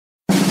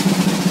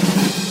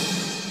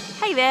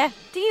Hey there,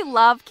 do you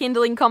love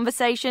Kindling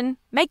Conversation?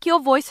 Make your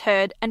voice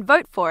heard and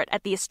vote for it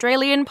at the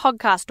Australian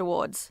Podcast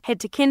Awards. Head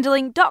to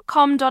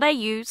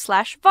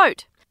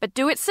kindling.com.au/vote. But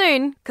do it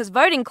soon, because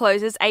voting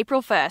closes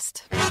April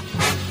 1st.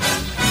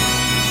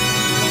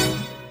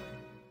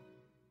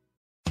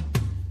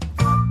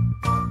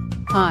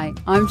 Hi,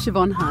 I'm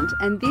Siobhan Hunt,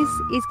 and this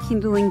is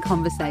Kindling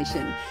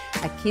Conversation,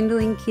 a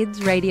Kindling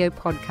Kids radio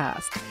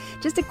podcast.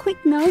 Just a quick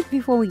note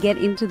before we get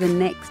into the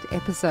next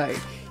episode.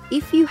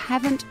 If you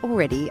haven't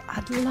already,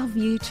 I'd love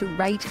you to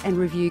rate and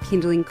review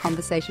Kindling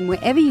Conversation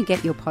wherever you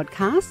get your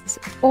podcasts,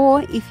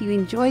 or if you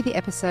enjoy the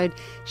episode,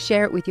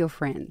 share it with your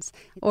friends.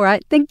 All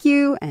right, thank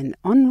you, and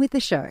on with the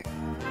show.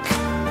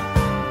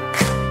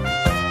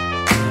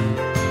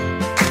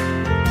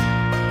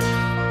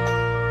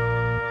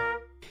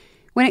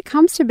 When it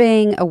comes to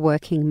being a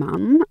working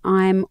mum,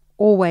 I'm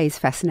always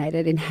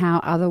fascinated in how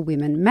other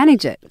women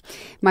manage it.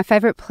 My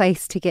favourite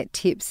place to get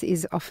tips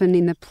is often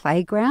in the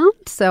playground.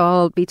 So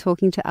I'll be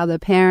talking to other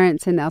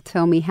parents and they'll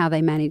tell me how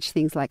they manage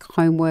things like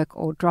homework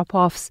or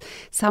drop-offs.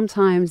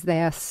 Sometimes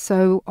they are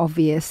so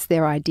obvious,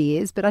 their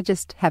ideas, but I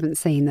just haven't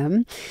seen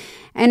them.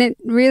 And it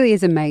really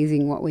is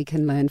amazing what we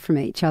can learn from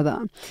each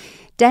other.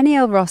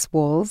 Danielle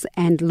Ross-Walls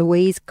and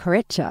Louise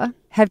Correcha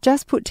have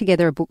just put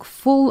together a book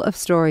full of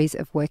stories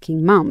of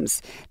working mums.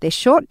 They're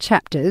short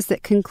chapters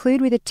that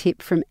conclude with a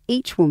tip from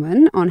each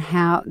woman on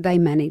how they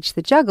manage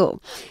the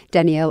juggle.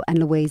 Danielle and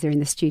Louise are in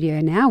the studio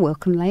now.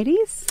 Welcome,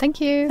 ladies.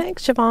 Thank you.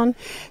 Thanks, Siobhan.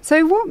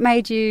 So what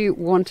made you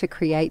want to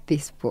create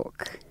this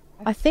book?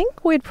 I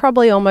think we'd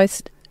probably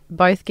almost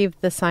both give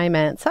the same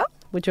answer.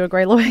 Would you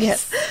agree, Louise?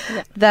 Yes.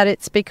 Yeah. That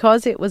it's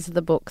because it was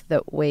the book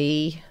that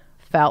we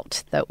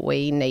felt that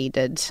we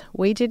needed.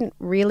 We didn't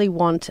really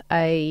want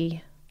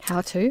a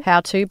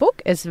how-to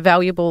book, as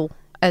valuable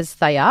as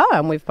they are,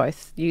 and we've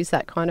both used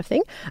that kind of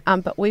thing.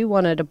 But we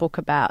wanted a book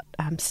about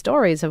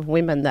stories of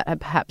women that had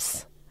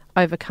perhaps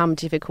overcome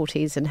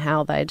difficulties and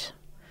how they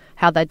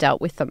dealt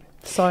with them.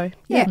 So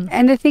yeah,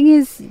 and the thing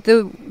is,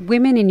 the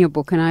women in your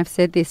book, and I've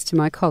said this to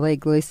my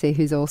colleague Lucy,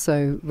 who's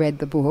also read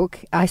the book,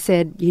 I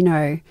said, you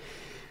know,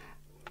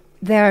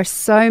 there are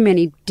so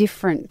many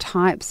different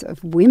types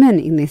of women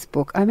in this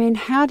book. I mean,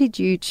 how did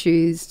you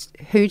choose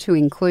who to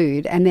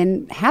include? And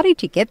then how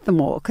did you get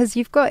them all? Because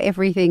you've got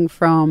everything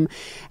from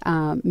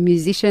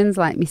musicians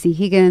like Missy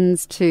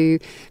Higgins to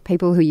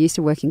people who used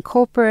to work in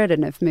corporate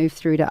and have moved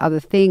through to other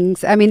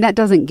things. I mean, that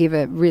doesn't give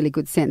a really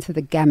good sense of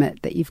the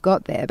gamut that you've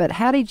got there. But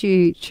how did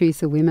you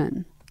choose the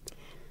women?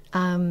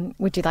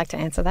 Would you like to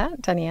answer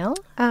that, Danielle?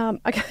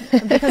 Okay.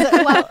 Because,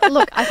 well,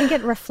 look, I think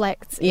it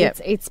reflects,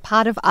 it's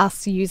part of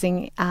us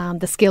using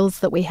the skills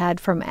that we had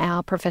from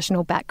our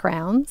professional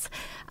backgrounds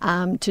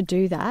to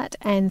do that,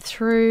 and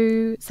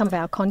through some of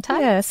our contacts.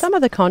 Yeah, some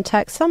of the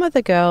contacts. Some of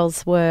the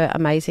girls were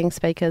amazing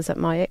speakers at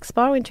my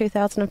expo in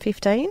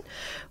 2015.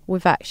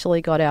 We've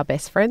actually got our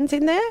best friends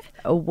in there.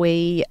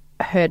 We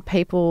heard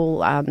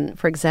people,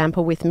 for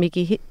example, with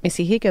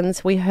Missy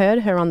Higgins, we heard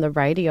her on the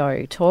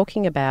radio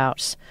talking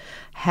about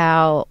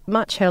how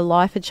much her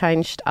life had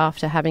changed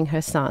after having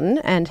her son,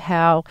 and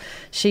how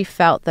she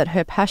felt that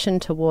her passion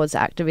towards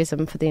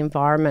activism for the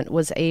environment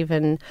was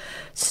even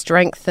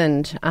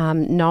strengthened,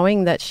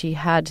 knowing that she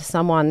had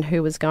someone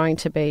who was going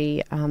to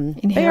be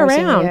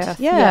around.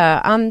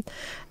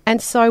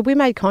 And so we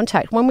made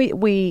contact. When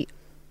we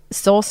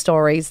saw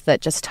stories that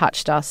just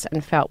touched us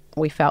and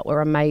we felt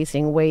were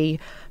amazing, we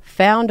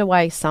found a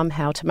way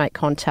somehow to make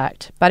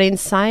contact. But in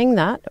saying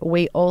that,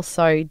 we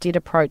also did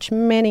approach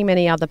many,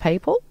 many other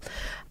people,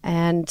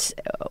 and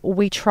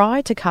we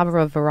tried to cover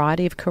a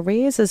variety of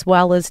careers as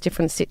well as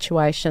different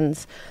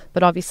situations.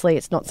 But obviously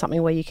it's not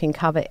something where you can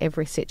cover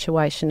every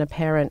situation a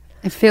parent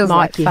It feels might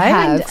like you face.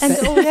 have.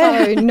 And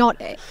also not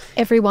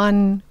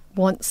everyone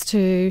wants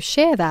to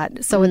share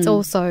that. So it's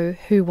also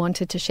who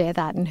wanted to share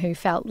that and who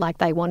felt like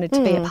they wanted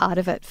to be a part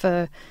of it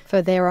for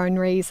their own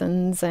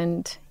reasons.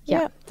 And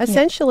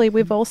essentially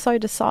we've also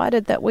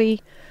decided that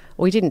we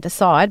didn't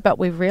decide, but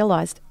we've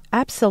realised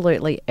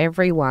absolutely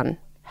everyone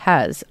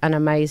has an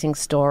amazing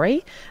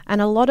story.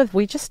 And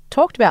we just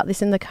talked about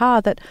this in the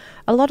car, that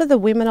a lot of the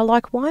women are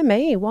like, why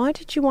me? Why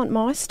did you want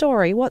my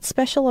story? What's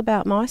special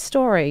about my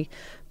story?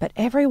 But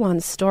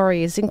everyone's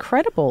story is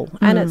incredible.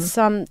 And it's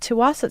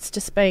to us, it's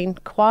just been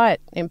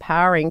quite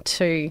empowering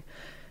to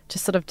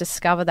sort of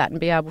discover that and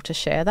be able to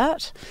share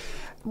that.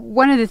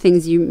 One of the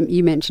things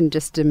you mentioned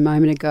just a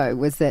moment ago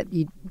was that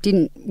you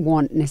didn't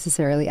want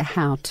necessarily a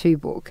how-to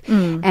book.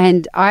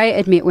 And I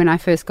admit, when I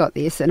first got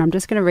this, and I'm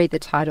just going to read the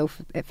title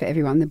for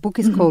everyone, the book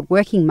is called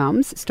Working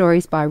Mums,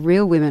 Stories by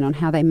Real Women on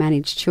How They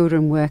Manage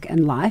Children, Work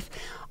and Life.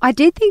 I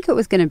did think it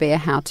was going to be a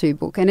how-to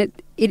book, and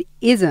it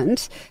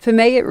isn't. For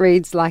me, it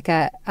reads like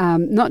a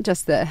not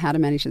just the how to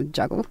manage the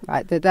juggle,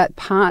 right? That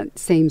part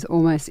seems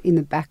almost in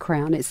the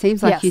background. It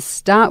seems like you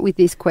start with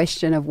this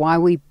question of why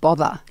we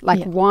bother,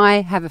 like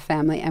why have a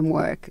family and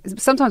work.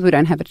 Sometimes we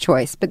don't have a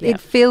choice, but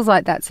it feels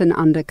like that's an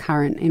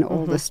undercurrent in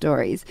all the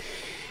stories.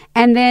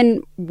 And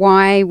then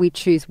why we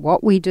choose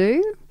what we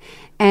do,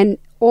 and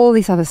all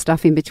this other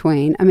stuff in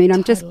between. I mean,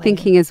 I'm just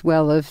thinking as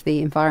well of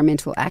the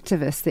environmental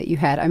activist that you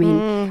had. I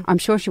mean, I'm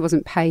sure she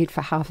wasn't paid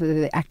for half of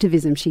the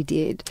activism she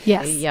did.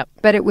 Yes. Yep.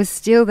 But it was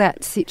still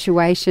that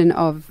situation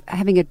of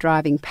having a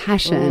driving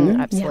passion.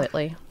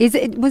 Absolutely.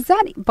 Was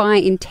that by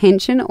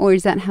intention, or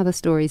is that how the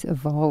stories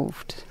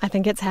evolved? I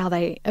think it's how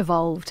they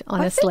evolved,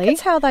 honestly. I think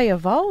it's how they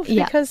evolved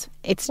because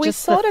it's we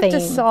just sort of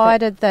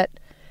decided that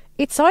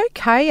it's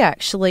okay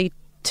actually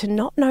to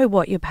not know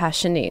what your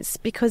passion is,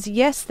 because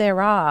yes,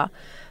 there are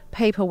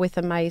people with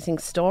amazing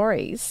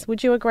stories.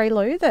 Would you agree,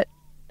 Lou, that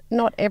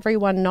not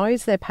everyone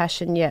knows their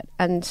passion yet?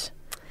 And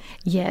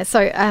yeah,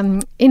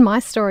 so in my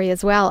story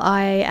as well,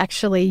 I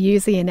actually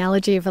use the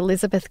analogy of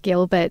Elizabeth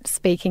Gilbert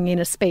speaking in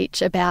a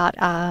speech about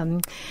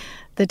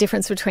the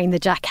difference between the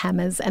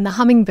jackhammers and the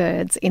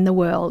hummingbirds in the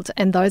world.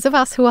 And those of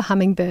us who are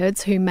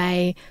hummingbirds who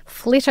may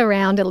flit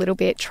around a little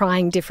bit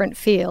trying different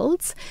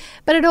fields,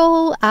 but it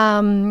all,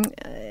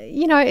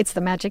 it's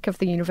the magic of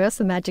the universe,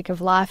 the magic of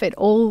life. It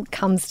all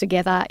comes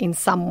together in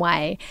some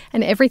way.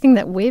 And everything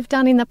that we've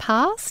done in the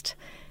past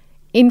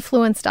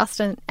influenced us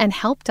and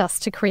helped us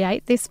to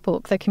create this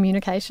book. The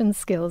communication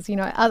skills,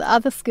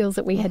 other skills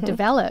that we had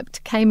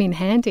developed came in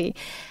handy.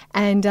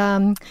 And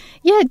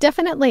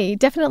definitely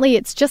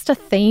it's just a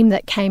theme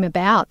that came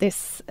about,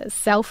 this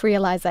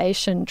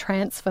self-realization,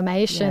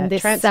 transformation,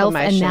 this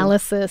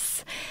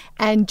self-analysis,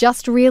 and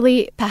just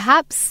really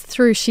perhaps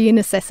through sheer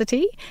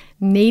necessity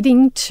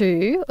needing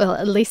to, well,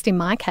 at least in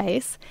my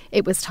case,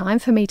 it was time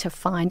for me to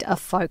find a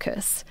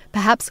focus,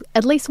 perhaps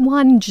at least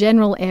one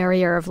general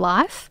area of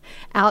life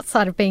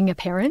outside of being a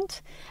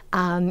parent.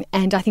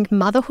 And I think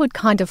motherhood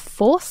kind of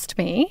forced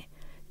me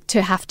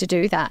to have to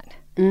do that,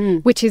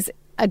 which is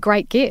a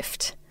great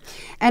gift.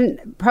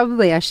 And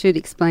probably I should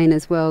explain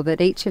as well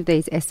that each of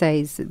these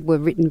essays were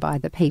written by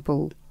the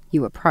people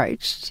you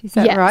approached. Is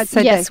that right? So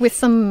yes, with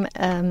some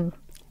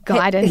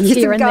guidance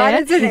here and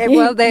there.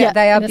 Well,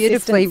 they are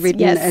beautifully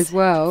written as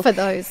well. For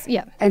those,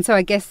 yeah. And so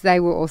I guess they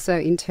were also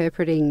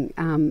interpreting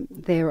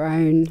their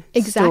own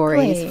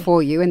stories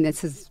for you, and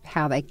this is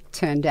how they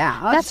turned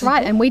out. That's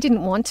right, and we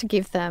didn't want to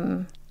give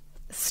them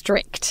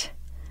strict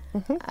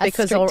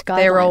because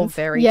they're all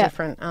very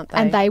different, aren't they?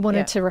 And they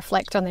wanted to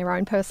reflect on their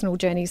own personal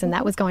journeys, and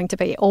that was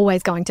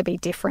always going to be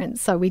different.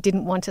 So we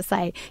didn't want to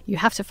say, you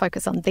have to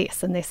focus on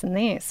this and this and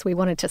this. We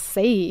wanted to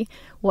see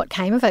what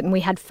came of it, and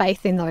we had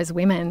faith in those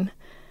women.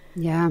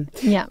 Yeah.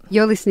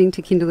 You're listening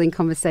to Kindling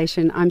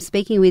Conversation. I'm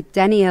speaking with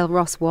Danielle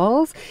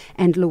Ross-Walls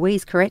and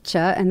Louise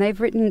Koretscher, and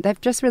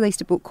they've just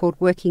released a book called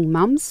Working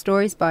Mums,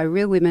 Stories by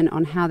Real Women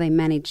on How They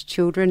Manage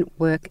Children,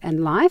 Work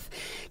and Life.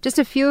 Just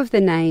a few of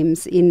the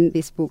names in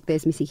this book.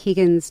 There's Missy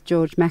Higgins,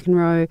 George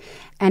McEnroe,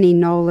 Annie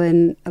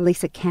Nolan,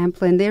 Elisa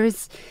Camplin. There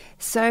is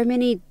so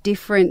many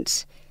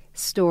different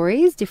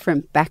stories,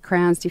 different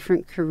backgrounds,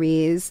 different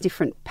careers,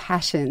 different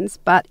passions,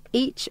 but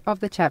each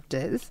of the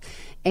chapters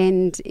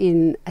end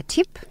in a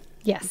tip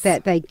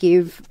that they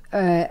give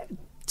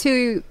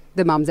to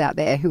the mums out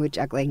there who are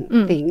juggling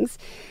things.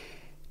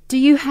 Do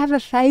you have a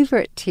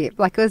favourite tip?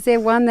 Like, was there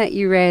one that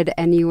you read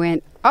and you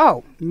went,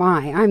 oh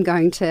my,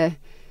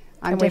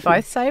 Can we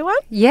both say one?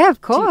 Yeah,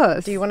 of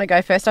course. Do you want to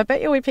go first? I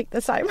bet you we picked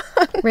the same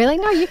one. Really?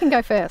 No, you can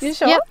go first. You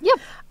sure? Yep.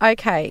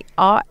 Okay.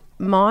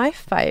 My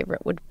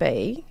favourite would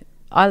be,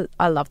 I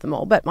love them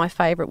all, but my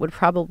favourite would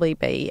probably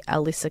be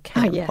Elisa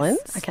Camplin's. Oh,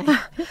 yes. Okay.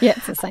 Yeah,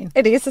 it's the same.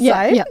 It is the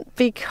same. Yeah.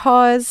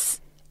 Because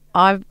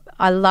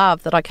I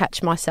love that I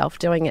catch myself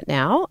doing it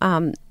now.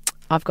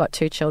 I've got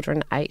two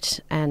children, 8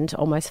 and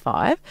almost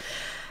 5.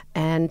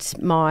 And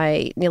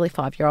my nearly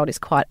 5-year-old is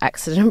quite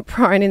accident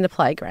prone in the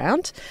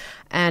playground.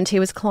 And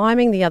he was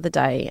climbing the other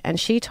day, and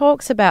she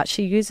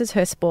uses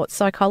her sports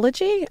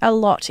psychology a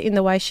lot in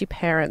the way she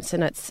parents,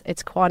 and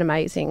it's quite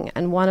amazing.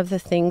 And one of the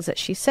things that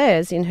she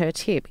says in her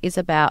tip is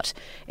about,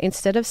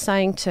 instead of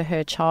saying to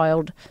her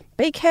child,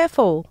 be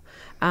careful,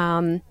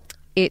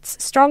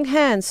 it's strong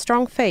hands,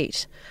 strong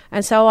feet.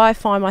 And so I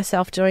find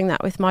myself doing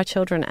that with my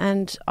children,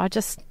 and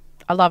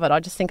I love it. I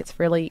just think it's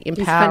really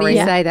empowering. It's funny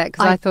you say that,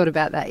 because I thought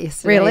about that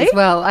yesterday as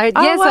well. I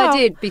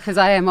did, because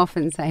I am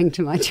often saying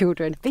to my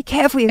children, be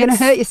careful, you're going to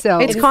hurt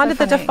yourself. It's kind of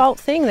the default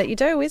thing that you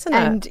do, isn't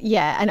it?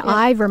 And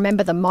I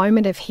remember the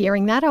moment of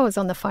hearing that. I was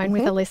on the phone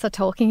with Alyssa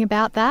talking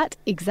about that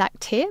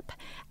exact tip.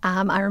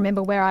 I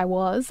remember where I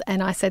was,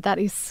 and I said that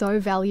is so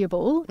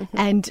valuable.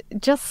 And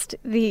just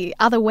the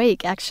other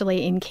week,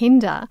 actually, in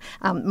Kinder,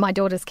 my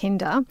daughter's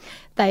Kinder,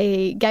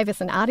 they gave us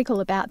an article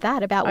about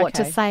that, about what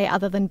to say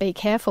other than be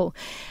careful.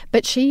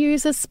 But she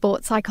uses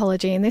sports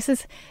psychology, and this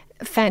is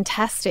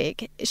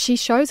fantastic. She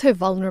shows her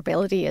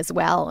vulnerability as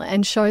well,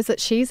 and shows that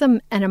she's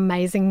an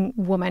amazing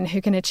woman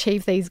who can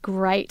achieve these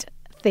great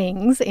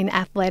things in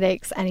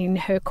athletics and in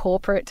her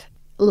corporate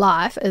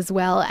life as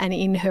well, and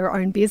in her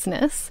own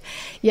business,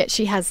 yet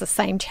she has the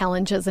same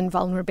challenges and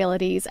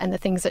vulnerabilities and the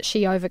things that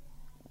she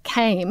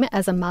overcame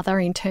as a mother,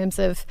 in terms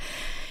of,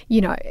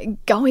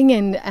 going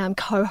and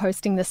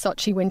co-hosting the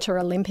Sochi Winter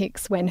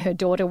Olympics when her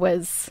daughter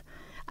was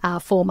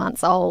 4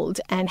 months old,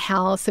 and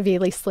how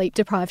severely sleep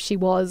deprived she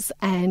was,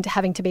 and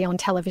having to be on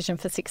television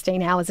for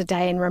 16 hours a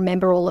day and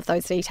remember all of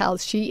those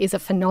details. She is a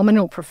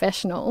phenomenal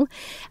professional,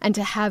 and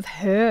to have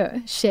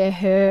her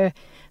share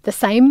the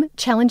same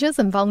challenges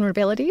and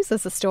vulnerabilities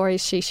as the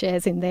stories she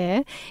shares in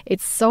there,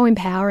 it's so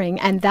empowering.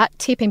 And that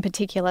tip in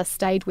particular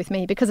stayed with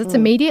me because it's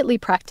immediately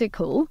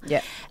practical.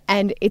 Yeah.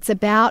 And it's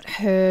about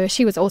her.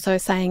 She was also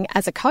saying,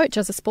 as a coach,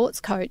 as a sports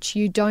coach,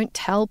 you don't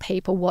tell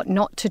people what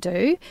not to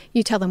do,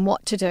 you tell them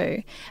what to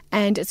do.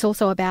 And it's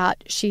also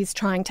about, she's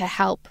trying to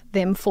help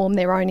them form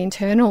their own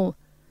internal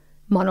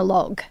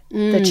monologue,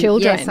 the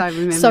children. Yes, I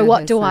remember. So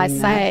what do I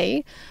that.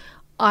 say?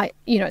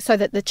 So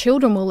that the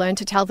children will learn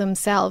to tell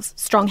themselves,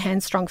 strong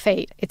hands, strong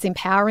feet. It's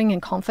empowering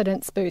and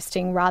confidence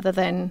boosting rather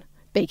than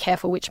be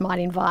careful, which might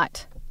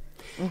invite.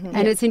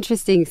 And it's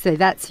interesting, so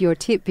that's your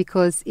tip,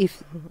 because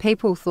if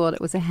people thought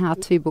it was a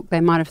how-to book, they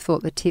might have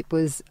thought the tip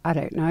was, I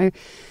don't know,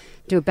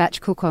 do a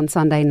batch cook on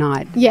Sunday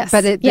night. Yes.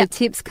 But the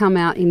tips come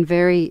out in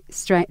very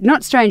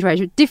not strange ways,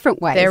 but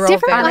different ways. They're all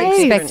Different very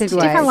ways. Unexpected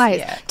ways. Different ways.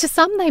 Yeah. To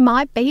some, they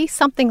might be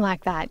something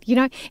like that. You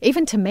know,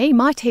 even to me,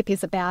 my tip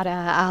is about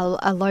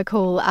a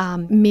local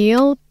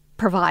meal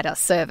provider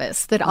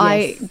service that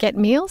I get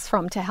meals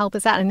from to help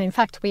us out. And in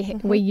fact,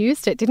 we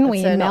used it, didn't we,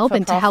 It's a in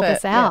Melbourne to help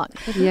us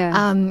not-for-profit, out.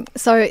 Yeah.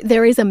 So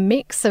there is a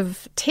mix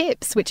of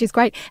tips, which is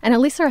great. And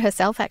Alyssa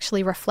herself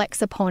actually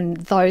reflects upon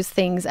those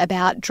things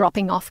about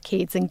dropping off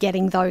kids and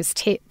getting those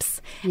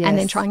tips and then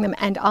Yes. trying them.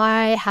 And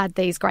I had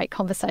these great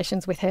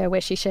conversations with her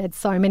where she shared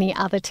so many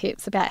other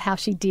tips about how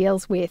she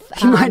deals with...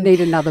 You might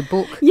need another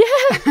book. Yeah,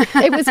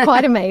 it was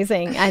quite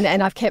amazing.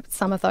 And I've kept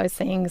some of those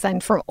things.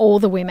 And from all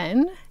the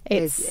women,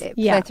 it's... There's a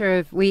plethora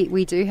of,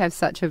 we do have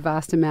such a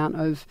vast amount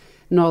of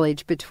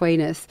knowledge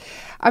between us.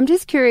 I'm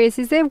just curious,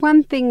 is there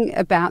one thing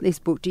about this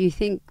book, do you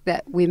think,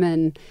 that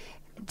women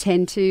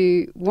tend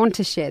to want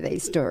to share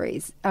these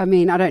stories? I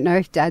mean, I don't know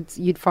if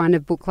you'd find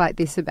a book like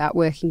this about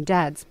working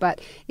dads,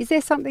 but is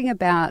there something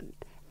about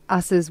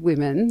us as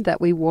women that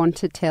we want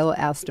to tell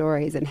our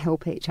stories and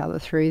help each other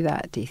through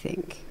that, do you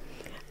think?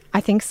 I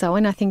think so,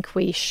 and I think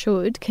we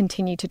should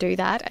continue to do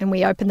that. And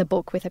we open the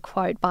book with a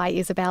quote by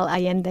Isabel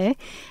Allende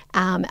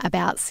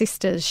about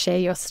sisters, share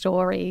your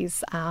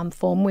stories,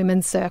 form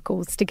women's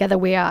circles. Together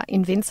we are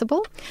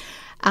invincible.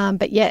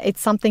 But yeah,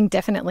 it's something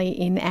definitely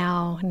in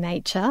our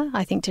nature,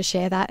 I think, to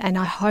share that. And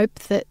I hope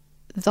that,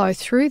 though,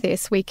 through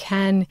this we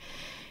can,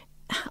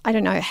 I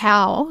don't know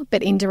how,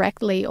 but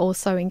indirectly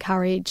also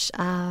encourage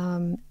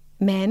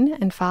men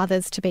and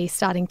fathers to be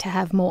starting to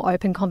have more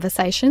open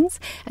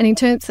conversations. And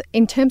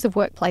in terms of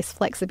workplace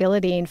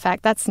flexibility, in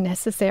fact, that's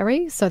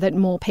necessary so that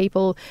more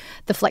people,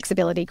 the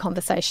flexibility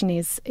conversation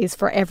is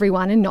for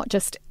everyone and not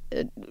just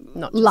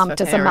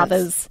lumped as a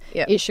mother's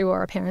issue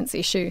or a parent's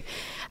issue.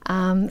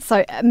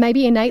 So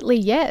maybe innately,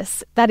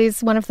 yes, that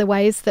is one of the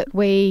ways that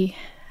we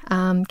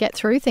get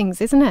through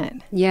things, isn't it?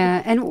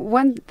 Yeah, and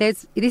wasn't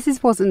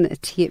a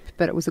tip,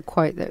 but it was a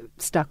quote that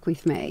stuck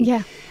with me.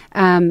 Yeah.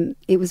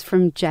 It was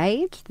from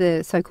Jade,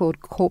 the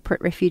so-called corporate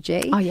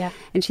refugee. Oh, yeah.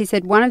 And she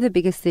said, one of the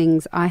biggest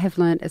things I have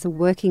learned as a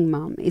working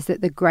mum is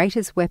that the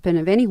greatest weapon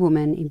of any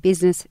woman in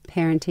business,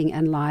 parenting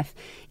and life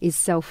is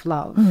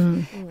self-love,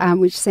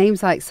 which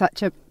seems like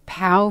such a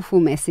powerful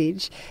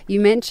message.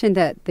 You mentioned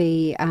that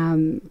the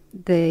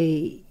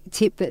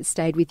tip that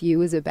stayed with you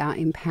was about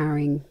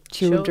empowering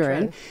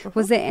children.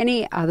 Was there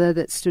any other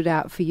that stood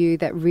out for you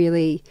that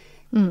really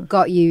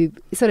got you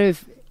sort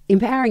of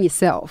empowering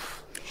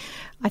yourself?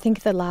 I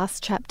think the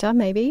last chapter,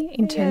 maybe,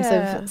 in terms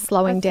of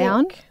slowing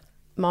down.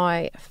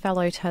 My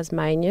fellow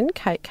Tasmanian,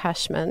 Kate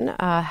Cashman,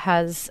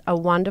 has a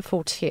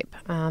wonderful tip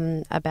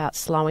about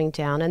slowing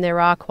down, and there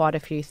are quite a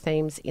few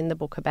themes in the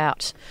book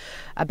about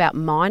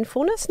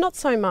mindfulness. Not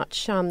so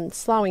much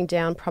slowing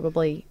down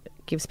probably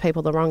gives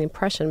people the wrong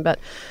impression, but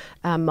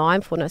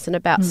mindfulness and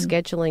about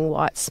scheduling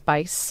white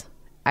space,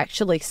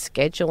 actually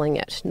scheduling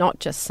it, not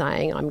just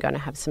saying I'm going to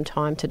have some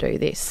time to do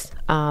this.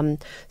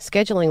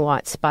 Scheduling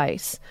white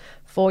space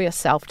for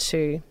yourself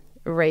to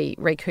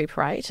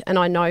recuperate. And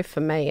I know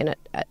for me, and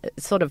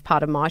it's sort of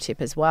part of my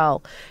tip as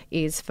well,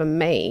 is for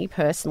me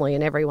personally,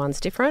 and everyone's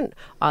different,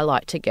 I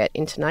like to get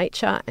into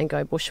nature and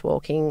go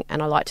bushwalking,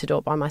 and I like to do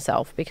it by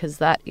myself because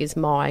that is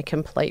my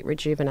complete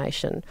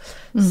rejuvenation.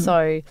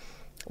 So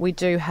we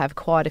do have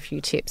quite a few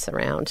tips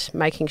around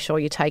making sure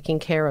you're taking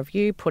care of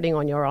you, putting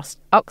on your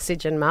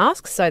oxygen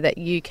mask so that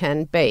you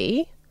can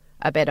be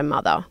a better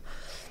mother.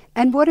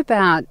 And what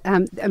about,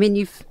 I'm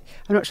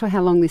not sure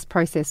how long this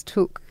process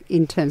took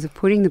in terms of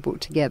putting the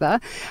book together,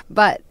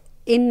 but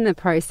in the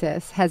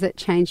process, has it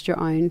changed your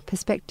own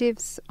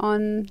perspectives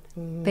on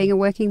being a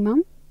working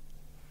mum?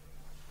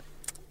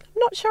 I'm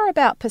not sure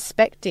about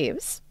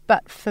perspectives,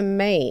 but for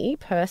me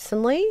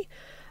personally,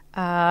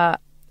 I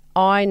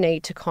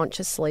need to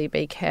consciously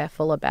be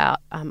careful about.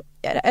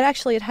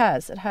 It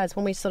has.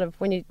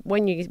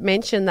 When you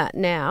mention that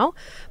now,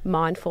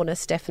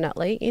 mindfulness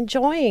definitely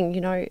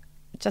enjoying.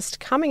 just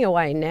coming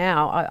away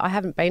now, I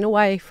haven't been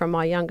away from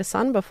my younger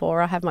son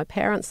before. I have my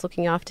parents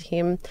looking after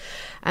him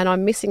and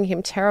I'm missing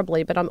him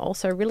terribly, but I'm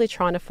also really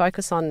trying to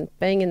focus on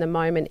being in the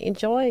moment,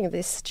 enjoying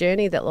this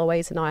journey that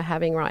Louise and I are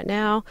having right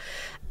now.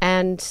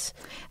 And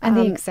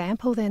the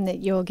example then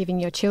that you're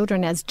giving your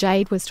children, as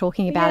Jade was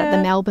talking about at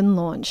the Melbourne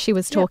launch, she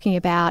was talking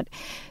about,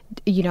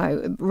 you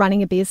know,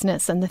 running a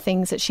business and the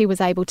things that she was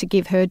able to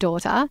give her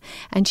daughter.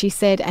 And she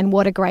said, and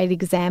what a great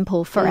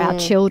example for our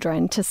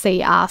children to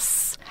see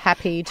us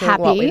happy doing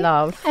what we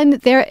love. And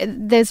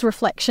there's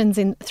reflections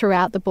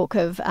throughout the book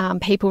of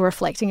people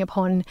reflecting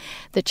upon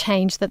the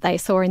change that they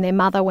saw in their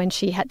mother when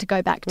she had to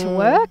go back to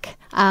work.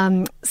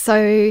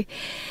 So,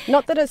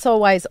 not that it's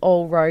always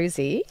all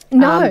rosy.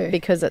 No.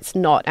 Because it's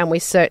not. And we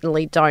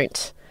certainly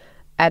don't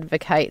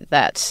advocate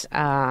that,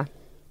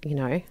 you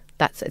know,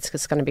 it's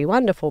just going to be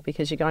wonderful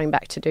because you're going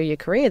back to do your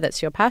career,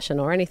 that's your passion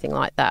or anything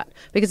like that.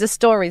 Because the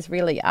stories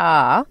really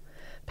are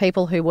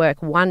people who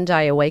work one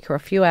day a week or a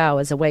few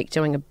hours a week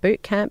doing a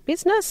boot camp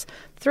business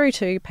through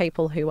to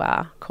people who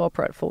are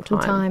corporate full-time.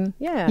 Full-time.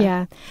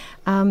 Yeah.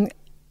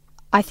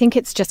 I think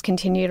it's just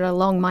continued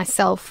along my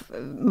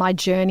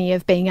journey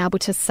of being able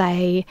to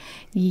say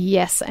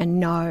yes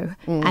and no,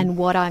 and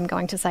what I'm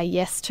going to say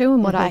yes to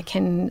and what I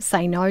can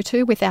say no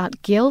to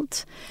without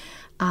guilt,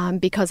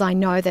 because I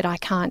know that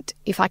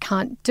if I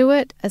can't do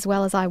it as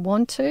well as I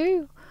want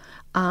to,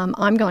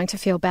 I'm going to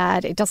feel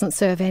bad. It doesn't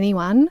serve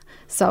anyone.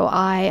 So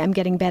I am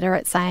getting better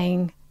at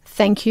saying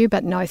thank you,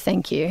 but no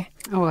thank you.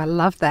 Oh, I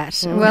love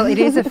that. Well, it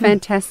is a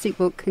fantastic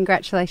book.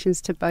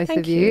 Congratulations to both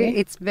of you.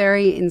 It's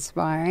very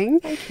inspiring.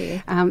 Thank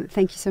you.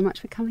 Thank you so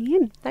much for coming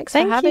in. Thanks for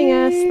having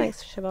us.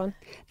 Thanks, Siobhan.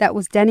 That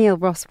was Danielle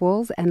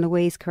Ross-Walls and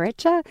Louise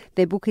Correcha.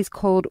 Their book is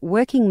called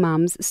Working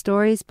Mums,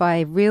 Stories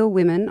by Real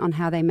Women on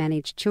How They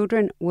Manage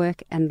Children,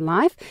 Work and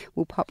Life.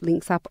 We'll pop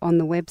links up on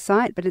the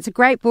website, but it's a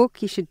great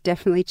book. You should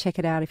definitely check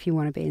it out if you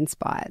want to be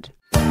inspired.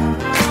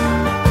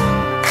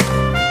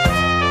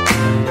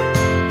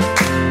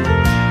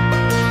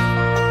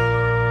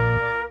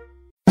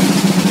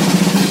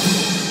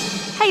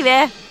 Hey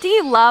there, do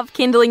you love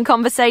Kindling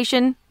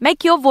Conversation?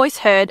 Make your voice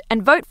heard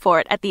and vote for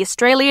it at the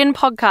Australian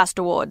Podcast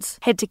Awards.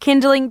 Head to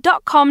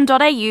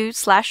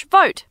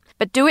kindling.com.au/vote.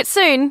 But do it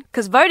soon,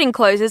 because voting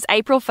closes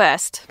April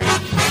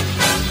 1st.